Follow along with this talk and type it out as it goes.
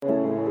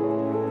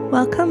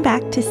Welcome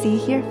back to See,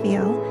 Hear,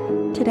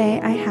 Feel. Today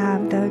I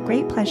have the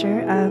great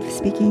pleasure of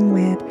speaking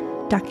with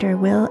Dr.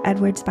 Will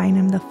Edwards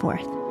Bynum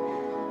IV.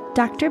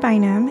 Dr.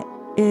 Bynum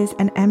is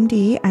an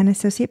MD and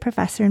associate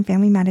professor in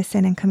family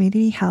medicine and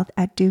community health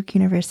at Duke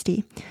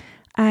University.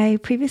 I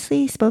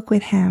previously spoke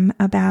with him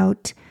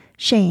about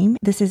shame.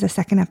 This is a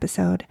second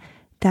episode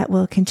that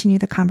will continue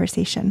the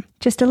conversation.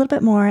 Just a little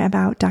bit more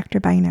about Dr.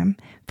 Bynum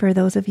for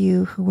those of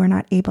you who were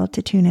not able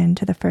to tune in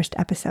to the first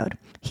episode.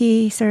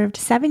 He served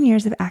 7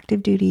 years of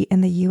active duty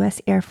in the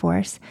U.S. Air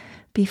Force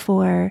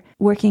before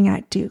working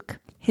at Duke.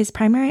 His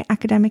primary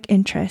academic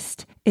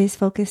interest is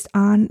focused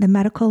on the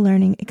medical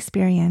learning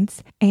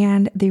experience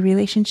and the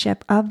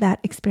relationship of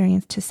that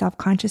experience to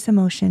self-conscious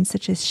emotions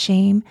such as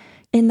shame.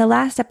 In the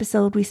last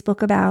episode, we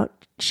spoke about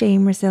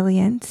shame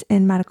resilience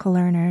in medical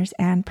learners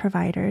and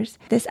providers.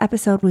 This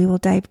episode, we will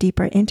dive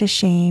deeper into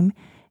shame,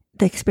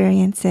 the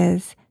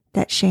experiences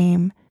that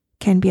shame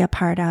can be a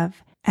part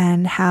of,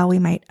 and how we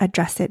might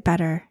address it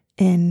better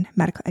in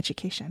medical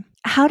education.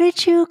 How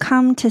did you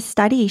come to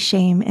study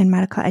shame in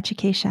medical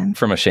education?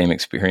 From a shame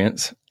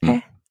experience.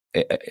 Okay.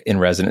 In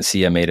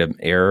residency, I made an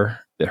error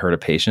that hurt a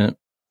patient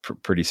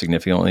pretty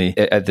significantly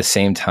at the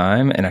same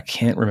time. And I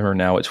can't remember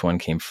now which one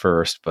came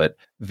first, but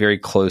very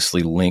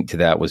closely linked to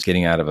that was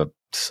getting out of a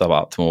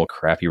suboptimal,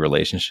 crappy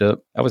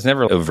relationship. I was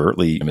never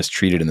overtly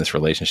mistreated in this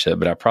relationship,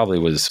 but I probably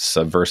was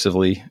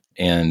subversively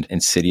and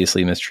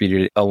insidiously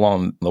mistreated.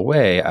 Along the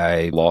way,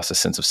 I lost a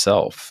sense of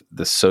self,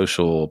 the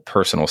social,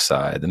 personal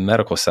side, the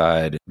medical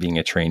side. Being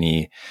a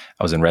trainee,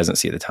 I was in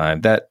residency at the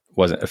time. That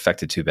wasn't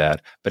affected too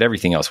bad, but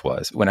everything else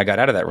was. When I got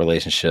out of that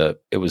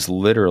relationship, it was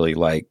literally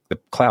like the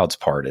clouds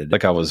parted,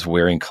 like I was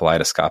wearing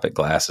kaleidoscopic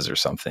glasses or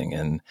something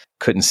and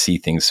couldn't see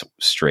things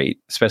straight,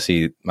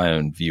 especially my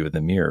own view of the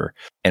mirror.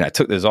 And I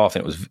took those off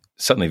and it was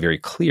suddenly very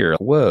clear.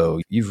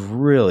 Whoa, you've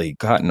really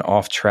gotten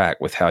off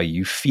track with how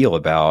you feel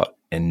about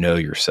and know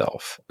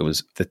yourself. It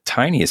was the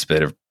tiniest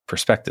bit of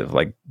perspective,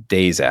 like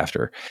days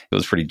after. It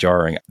was pretty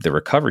jarring. The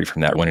recovery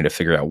from that, wanting to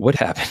figure out what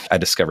happened, I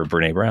discovered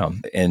Brene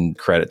Brown, and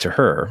credit to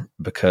her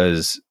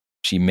because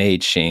she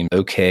made shame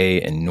okay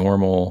and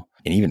normal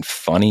and even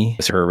funny.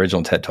 It's her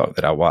original TED Talk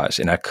that I watched,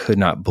 and I could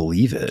not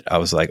believe it. I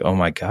was like, oh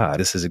my God,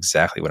 this is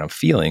exactly what I'm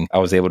feeling. I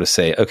was able to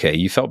say, okay,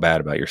 you felt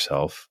bad about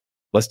yourself.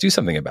 Let's do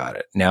something about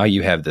it. Now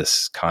you have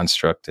this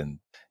construct and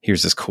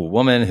here's this cool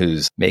woman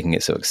who's making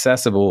it so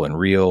accessible and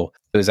real.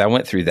 As I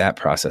went through that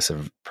process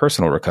of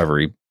personal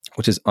recovery,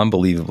 which is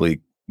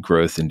unbelievably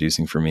growth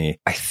inducing for me,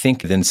 I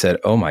think then said,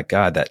 oh my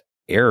God, that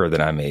error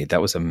that I made,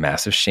 that was a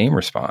massive shame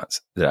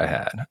response that I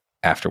had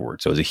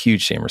afterwards. So it was a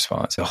huge shame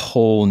response. A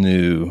whole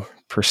new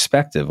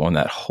perspective on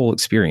that whole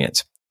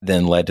experience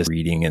then led to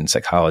reading and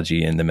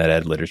psychology and the med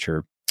ed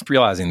literature,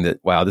 realizing that,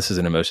 wow, this is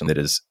an emotion that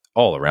is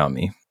all around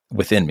me,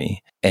 within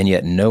me, and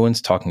yet no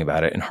one's talking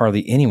about it and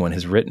hardly anyone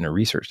has written or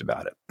researched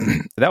about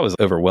it. That was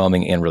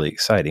overwhelming and really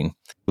exciting.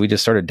 We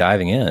just started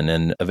diving in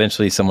and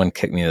eventually someone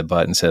kicked me in the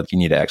butt and said, you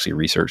need to actually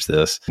research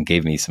this, and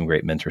gave me some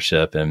great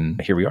mentorship,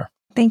 and here we are.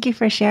 Thank you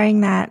for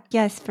sharing that.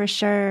 Yes, for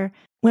sure.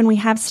 When we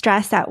have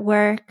stress at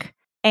work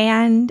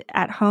and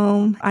at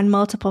home on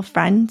multiple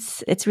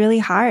fronts, it's really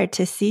hard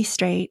to see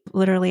straight,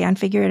 literally and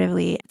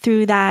figuratively.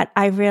 Through that,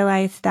 I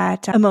realized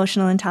that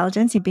emotional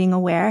intelligence, being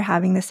aware,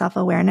 having the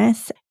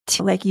self-awareness,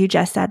 like you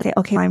just said, say,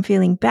 okay, I'm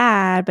feeling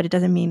bad, but it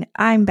doesn't mean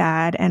I'm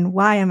bad. And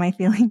why am I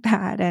feeling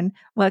bad? And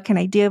what can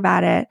I do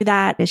about it?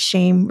 That is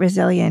shame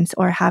resilience,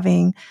 or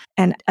having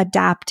an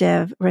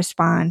adaptive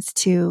response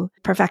to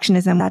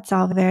perfectionism. That's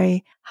all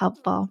very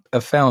helpful.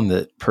 I've found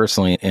that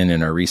personally and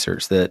in our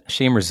research that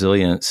shame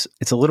resilience,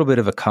 it's a little bit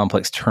of a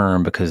complex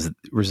term because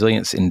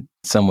resilience in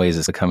some ways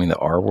is becoming the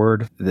R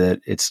word, that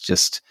it's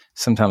just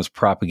sometimes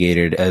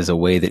propagated as a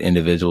way that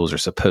individuals are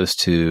supposed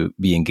to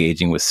be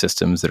engaging with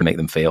systems that make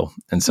them fail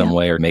in some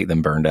way or make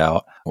them burned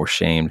out or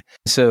shamed.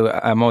 So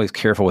I'm always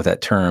careful with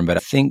that term, but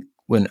I think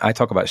when I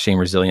talk about shame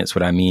resilience,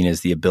 what I mean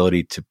is the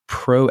ability to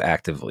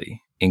proactively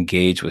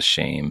engage with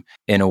shame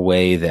in a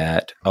way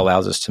that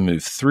allows us to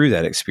move through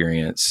that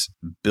experience,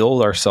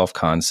 build our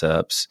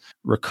self-concepts,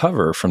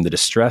 recover from the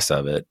distress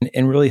of it,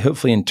 and really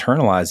hopefully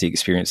internalize the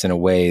experience in a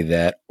way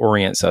that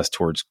orients us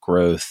towards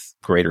growth,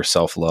 greater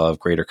self-love,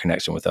 greater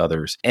connection with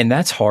others. And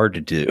that's hard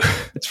to do.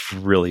 It's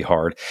really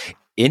hard.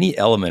 Any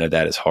element of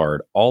that is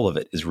hard. All of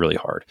it is really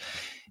hard.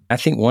 I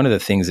think one of the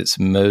things that's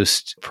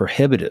most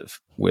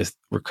prohibitive with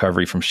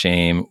recovery from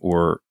shame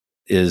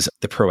is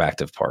the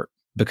proactive part.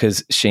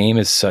 Because shame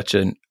is such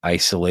an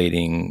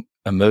isolating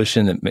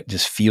emotion that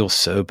just feels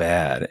so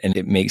bad. And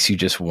it makes you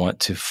just want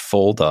to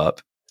fold up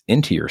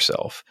into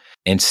yourself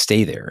and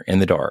stay there in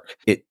the dark.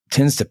 It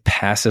tends to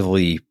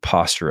passively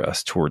posture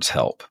us towards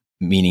help,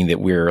 meaning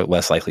that we're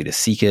less likely to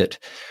seek it.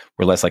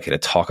 We're less likely to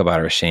talk about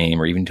our shame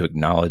or even to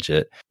acknowledge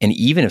it. And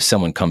even if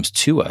someone comes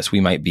to us, we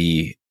might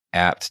be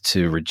apt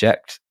to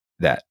reject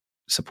that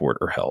support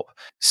or help.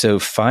 So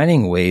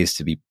finding ways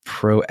to be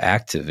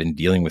proactive in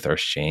dealing with our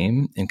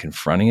shame and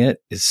confronting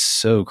it is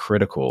so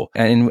critical.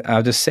 And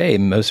I'll just say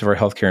most of our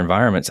healthcare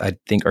environments, I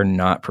think, are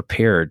not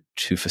prepared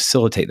to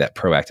facilitate that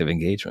proactive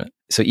engagement.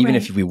 So even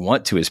if we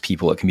want to as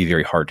people, it can be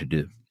very hard to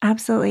do.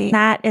 Absolutely.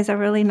 That is a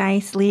really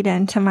nice lead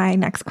in to my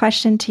next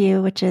question to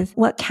you, which is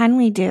what can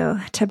we do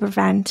to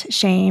prevent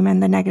shame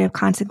and the negative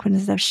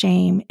consequences of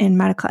shame in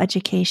medical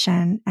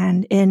education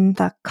and in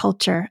the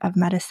culture of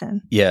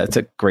medicine? Yeah, it's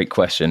a great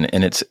question.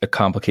 And it's a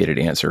complicated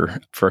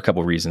answer for a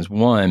couple of reasons.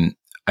 One,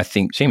 I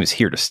think shame is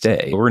here to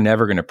stay. We're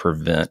never going to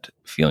prevent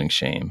feeling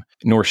shame,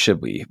 nor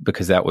should we,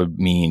 because that would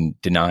mean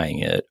denying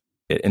it.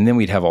 And then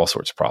we'd have all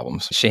sorts of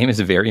problems. Shame is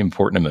a very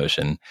important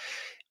emotion.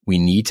 We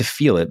need to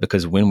feel it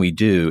because when we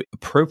do,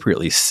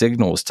 appropriately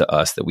signals to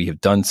us that we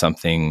have done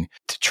something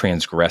to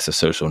transgress a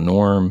social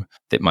norm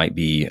that might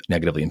be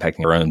negatively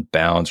impacting our own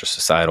bounds or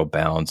societal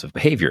bounds of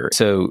behavior.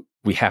 So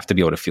we have to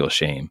be able to feel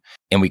shame,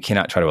 and we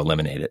cannot try to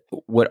eliminate it.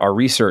 What our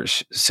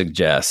research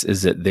suggests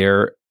is that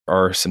there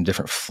are some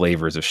different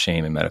flavors of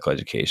shame in medical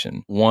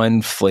education.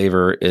 One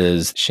flavor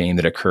is shame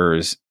that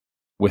occurs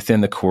within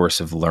the course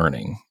of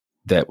learning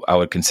that I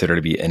would consider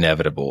to be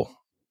inevitable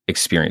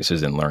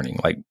experiences in learning,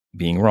 like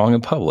being wrong in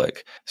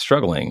public,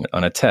 struggling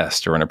on a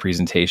test or on a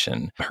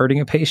presentation, hurting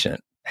a patient,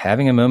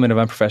 having a moment of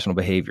unprofessional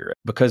behavior.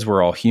 Because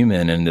we're all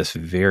human in this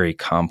very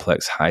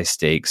complex, high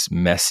stakes,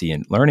 messy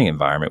and learning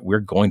environment, we're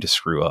going to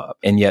screw up.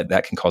 And yet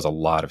that can cause a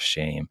lot of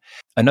shame.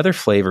 Another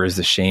flavor is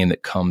the shame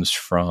that comes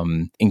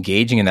from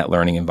engaging in that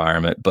learning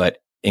environment, but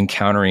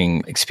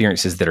encountering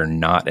experiences that are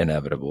not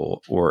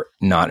inevitable or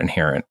not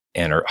inherent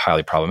and are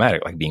highly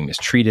problematic, like being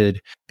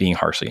mistreated, being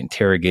harshly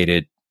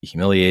interrogated,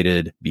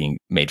 humiliated, being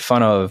made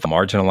fun of,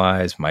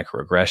 marginalized,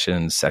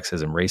 microaggressions,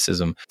 sexism,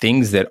 racism,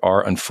 things that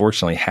are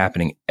unfortunately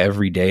happening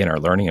every day in our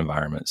learning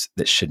environments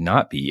that should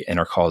not be and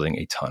are causing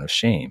a ton of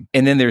shame.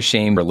 And then there's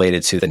shame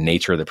related to the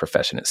nature of the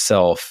profession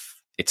itself,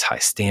 its high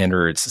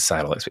standards,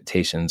 societal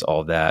expectations,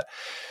 all of that.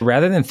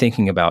 Rather than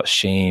thinking about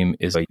shame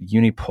as a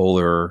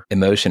unipolar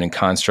emotion and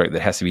construct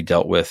that has to be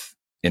dealt with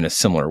in a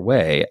similar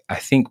way, I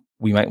think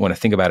we might want to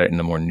think about it in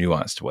a more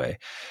nuanced way.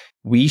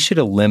 We should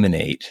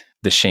eliminate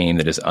the shame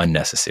that is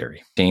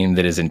unnecessary, shame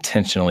that is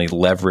intentionally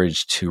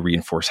leveraged to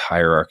reinforce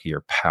hierarchy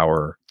or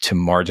power, to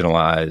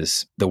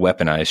marginalize, the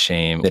weaponized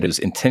shame that is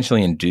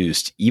intentionally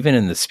induced, even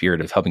in the spirit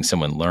of helping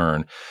someone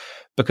learn,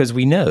 because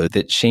we know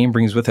that shame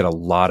brings with it a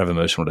lot of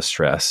emotional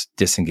distress,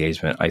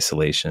 disengagement,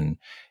 isolation,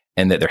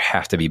 and that there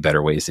have to be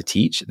better ways to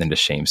teach than to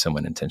shame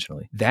someone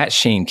intentionally. That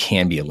shame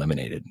can be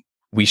eliminated.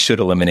 We should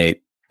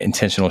eliminate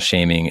intentional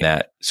shaming,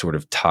 that sort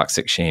of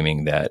toxic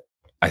shaming that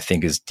I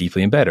think is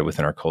deeply embedded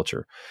within our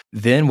culture.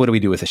 Then what do we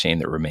do with the shame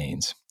that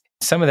remains?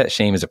 Some of that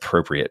shame is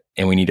appropriate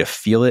and we need to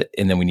feel it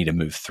and then we need to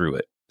move through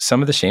it.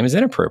 Some of the shame is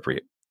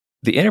inappropriate.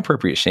 The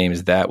inappropriate shame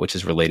is that which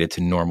is related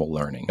to normal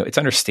learning. It's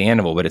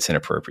understandable, but it's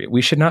inappropriate.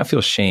 We should not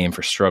feel shame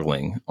for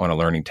struggling on a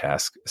learning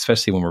task,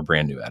 especially when we're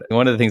brand new at it.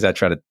 One of the things I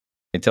try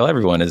to tell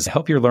everyone is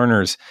help your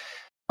learners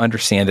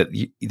understand that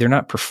they're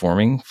not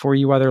performing for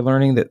you while they're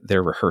learning, that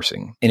they're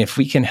rehearsing. And if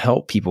we can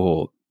help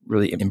people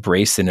really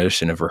embrace the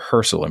notion of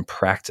rehearsal and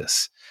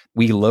practice,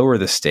 we lower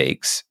the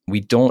stakes.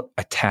 We don't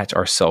attach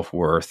our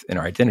self-worth and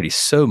our identity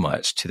so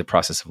much to the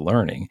process of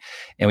learning,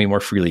 and we more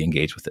freely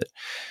engage with it.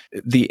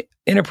 The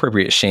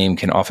inappropriate shame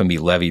can often be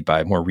levied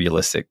by more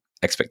realistic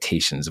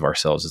expectations of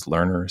ourselves as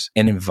learners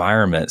and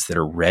environments that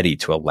are ready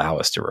to allow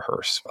us to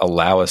rehearse,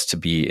 allow us to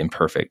be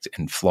imperfect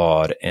and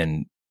flawed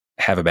and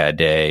have a bad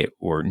day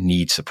or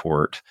need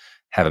support,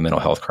 have a mental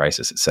health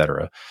crisis, et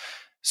cetera,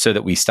 so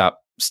that we stop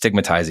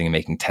stigmatizing and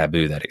making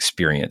taboo that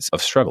experience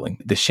of struggling.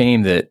 The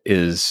shame that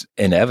is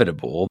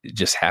inevitable, it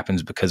just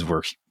happens because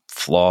we're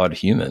flawed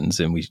humans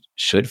and we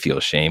should feel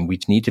shame. We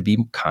need to be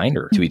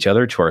kinder to each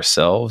other, to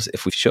ourselves.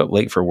 If we show up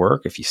late for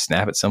work, if you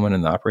snap at someone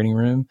in the operating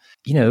room,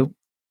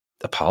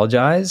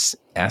 apologize,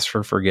 ask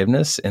for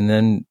forgiveness, and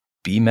then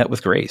be met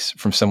with grace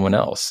from someone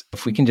else.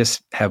 If we can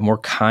just have more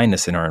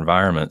kindness in our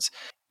environments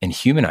and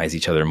humanize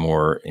each other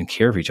more and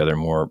care for each other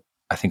more,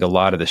 I think a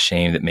lot of the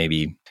shame that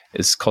maybe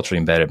is culturally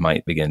embedded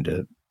might begin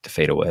to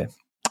fade away.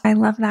 I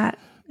love that.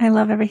 I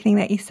love everything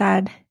that you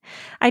said.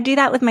 I do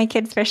that with my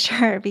kids for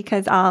sure,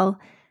 because I'll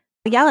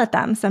yell at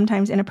them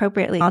sometimes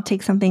inappropriately. I'll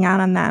take something out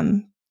on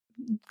them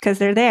because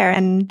they're there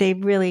and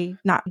they've really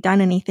not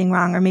done anything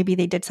wrong, or maybe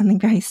they did something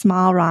very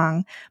small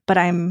wrong, but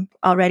I'm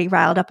already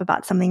riled up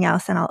about something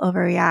else and I'll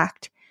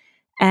overreact.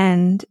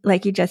 And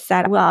like you just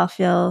said, I'll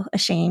feel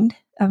ashamed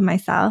of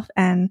myself,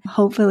 and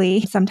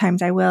hopefully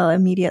sometimes I will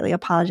immediately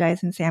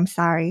apologize and say, I'm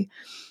sorry.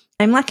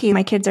 I'm lucky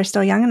my kids are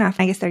still young enough.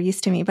 I guess they're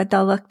used to me, but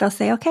they'll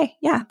say, okay,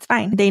 yeah, it's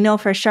fine. They know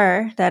for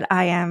sure that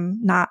I am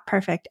not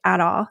perfect at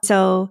all.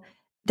 So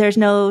there's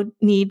no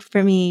need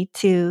for me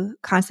to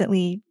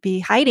constantly be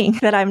hiding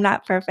that I'm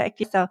not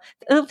perfect. So,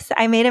 oops,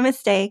 I made a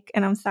mistake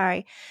and I'm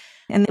sorry.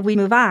 And we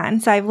move on.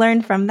 So I've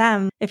learned from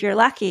them, if you're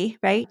lucky,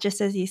 right?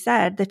 Just as you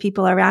said, the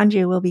people around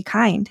you will be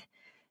kind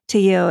to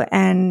you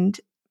and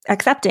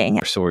accepting.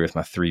 A story with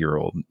my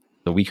 3-year-old.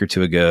 A week or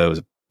two ago, it was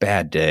a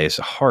bad day. It's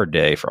a hard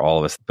day for all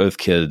of us. Both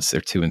kids,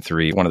 they're 2 and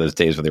 3. One of those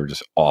days where they were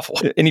just awful.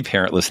 Any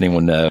parent listening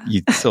will know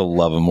you still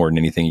love them more than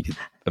anything you could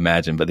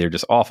imagine, but they're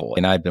just awful.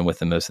 And I'd been with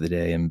them most of the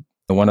day, and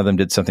one of them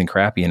did something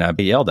crappy and I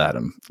yelled at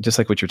him, just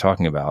like what you're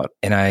talking about.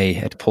 And I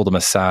had pulled him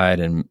aside,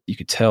 and you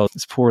could tell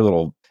this poor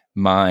little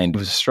mind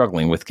was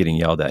struggling with getting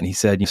yelled at. And he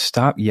said,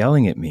 stop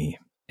yelling at me.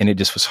 And it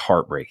just was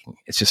heartbreaking.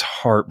 It's just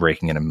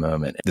heartbreaking in a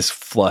moment. This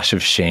flush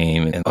of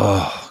shame and,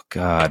 oh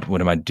God, what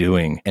am I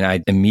doing? And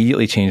I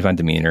immediately changed my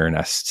demeanor and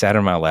I sat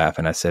on my lap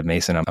and I said,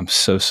 Mason, I'm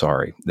so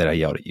sorry that I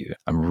yelled at you.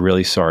 I'm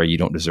really sorry. You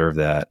don't deserve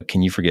that.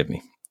 Can you forgive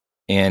me?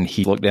 And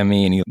he looked at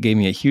me and he gave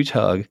me a huge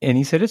hug and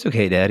he said, it's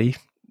okay, Daddy.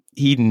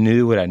 He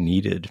knew what I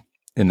needed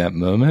in that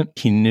moment.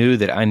 He knew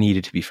that I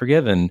needed to be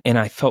forgiven. And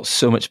I felt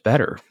so much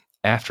better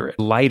after it.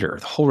 Lighter.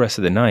 The whole rest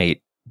of the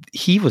night,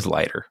 he was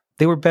lighter.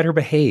 They were better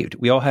behaved.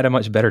 We all had a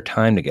much better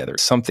time together.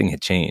 Something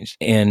had changed.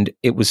 And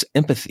it was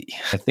empathy.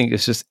 I think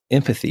it's just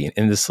empathy.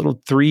 And this little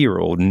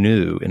 3-year-old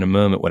knew in a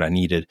moment what I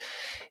needed.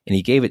 And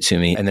he gave it to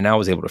me. And then I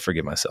was able to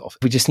forgive myself.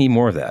 We just need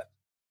more of that.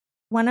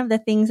 One of the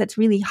things that's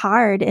really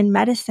hard in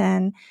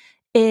medicine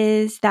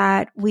is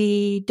that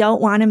we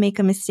don't want to make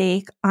a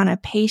mistake on a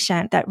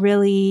patient that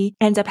really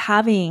ends up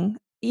having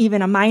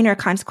even a minor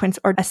consequence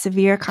or a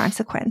severe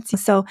consequence.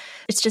 So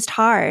it's just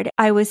hard.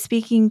 I was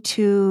speaking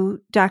to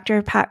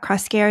Dr. Pat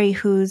Croscari,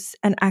 who's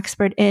an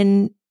expert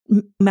in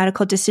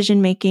medical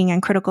decision-making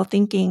and critical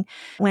thinking.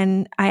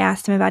 When I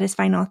asked him about his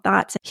final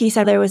thoughts, he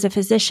said there was a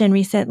physician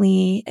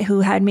recently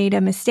who had made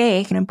a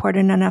mistake, an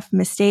important enough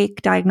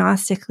mistake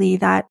diagnostically,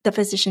 that the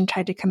physician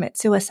tried to commit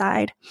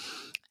suicide.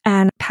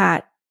 And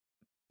Pat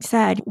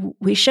said,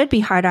 we should be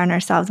hard on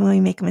ourselves when we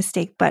make a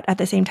mistake, but at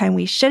the same time,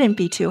 we shouldn't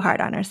be too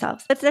hard on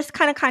ourselves. It's this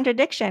kind of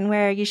contradiction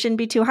where you shouldn't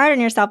be too hard on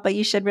yourself, but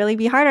you should really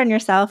be hard on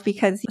yourself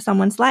because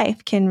someone's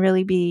life can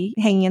really be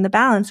hanging in the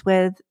balance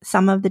with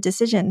some of the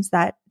decisions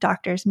that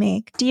doctors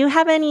make. Do you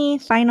have any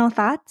final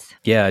thoughts?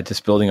 Yeah,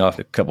 just building off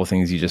a couple of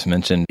things you just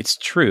mentioned. It's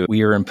true.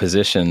 We are in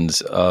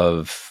positions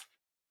of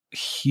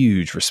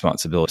huge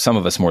responsibility. Some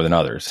of us more than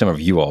others, some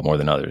of you all more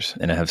than others.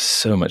 And I have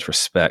so much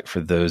respect for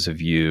those of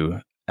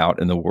you out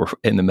in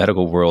the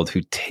medical world who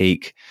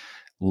take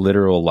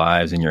literal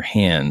lives in your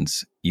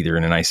hands, either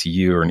in an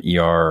ICU or an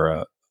ER,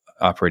 or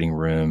operating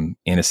room,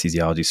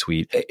 anesthesiology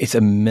suite. It's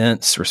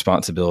immense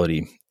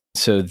responsibility.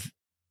 So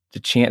the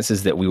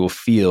chances that we will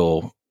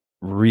feel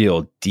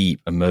real deep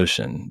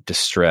emotion,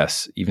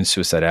 distress, even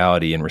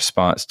suicidality in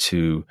response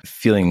to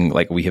feeling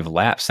like we have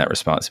lapsed that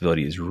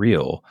responsibility is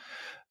real.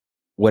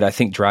 What I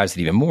think drives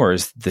it even more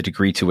is the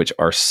degree to which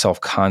our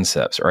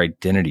self-concepts, our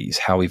identities,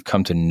 how we've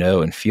come to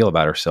know and feel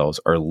about ourselves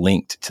are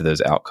linked to those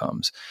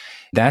outcomes.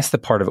 That's the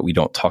part of it we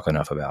don't talk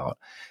enough about.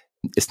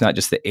 It's not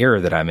just the error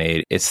that I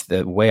made, it's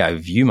the way I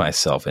view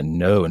myself and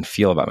know and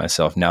feel about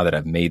myself now that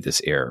I've made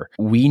this error.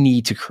 We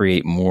need to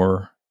create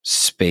more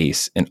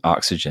space and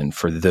oxygen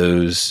for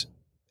those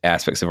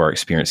aspects of our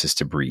experiences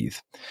to breathe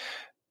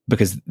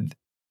because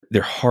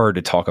they're hard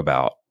to talk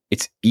about.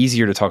 It's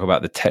easier to talk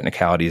about the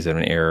technicalities of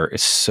an error.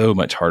 It's so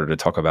much harder to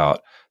talk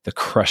about the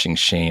crushing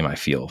shame I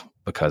feel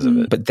because of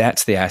it. But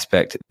that's the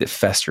aspect that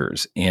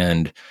festers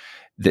and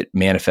that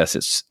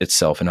manifests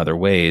itself in other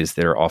ways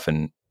that are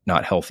often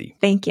not healthy.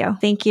 Thank you.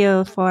 Thank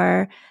you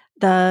for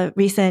the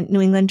recent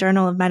New England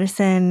Journal of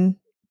Medicine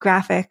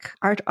graphic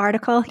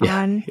article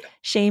on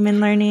shame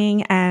and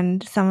learning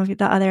and some of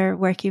the other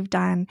work you've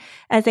done.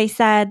 As I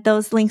said,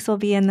 those links will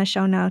be in the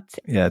show notes.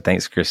 Yeah,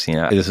 thanks,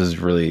 Christina. This is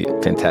really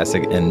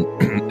fantastic. And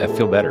I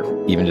feel better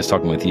even just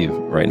talking with you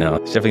right now.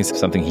 There's definitely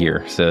something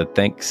here. So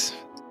thanks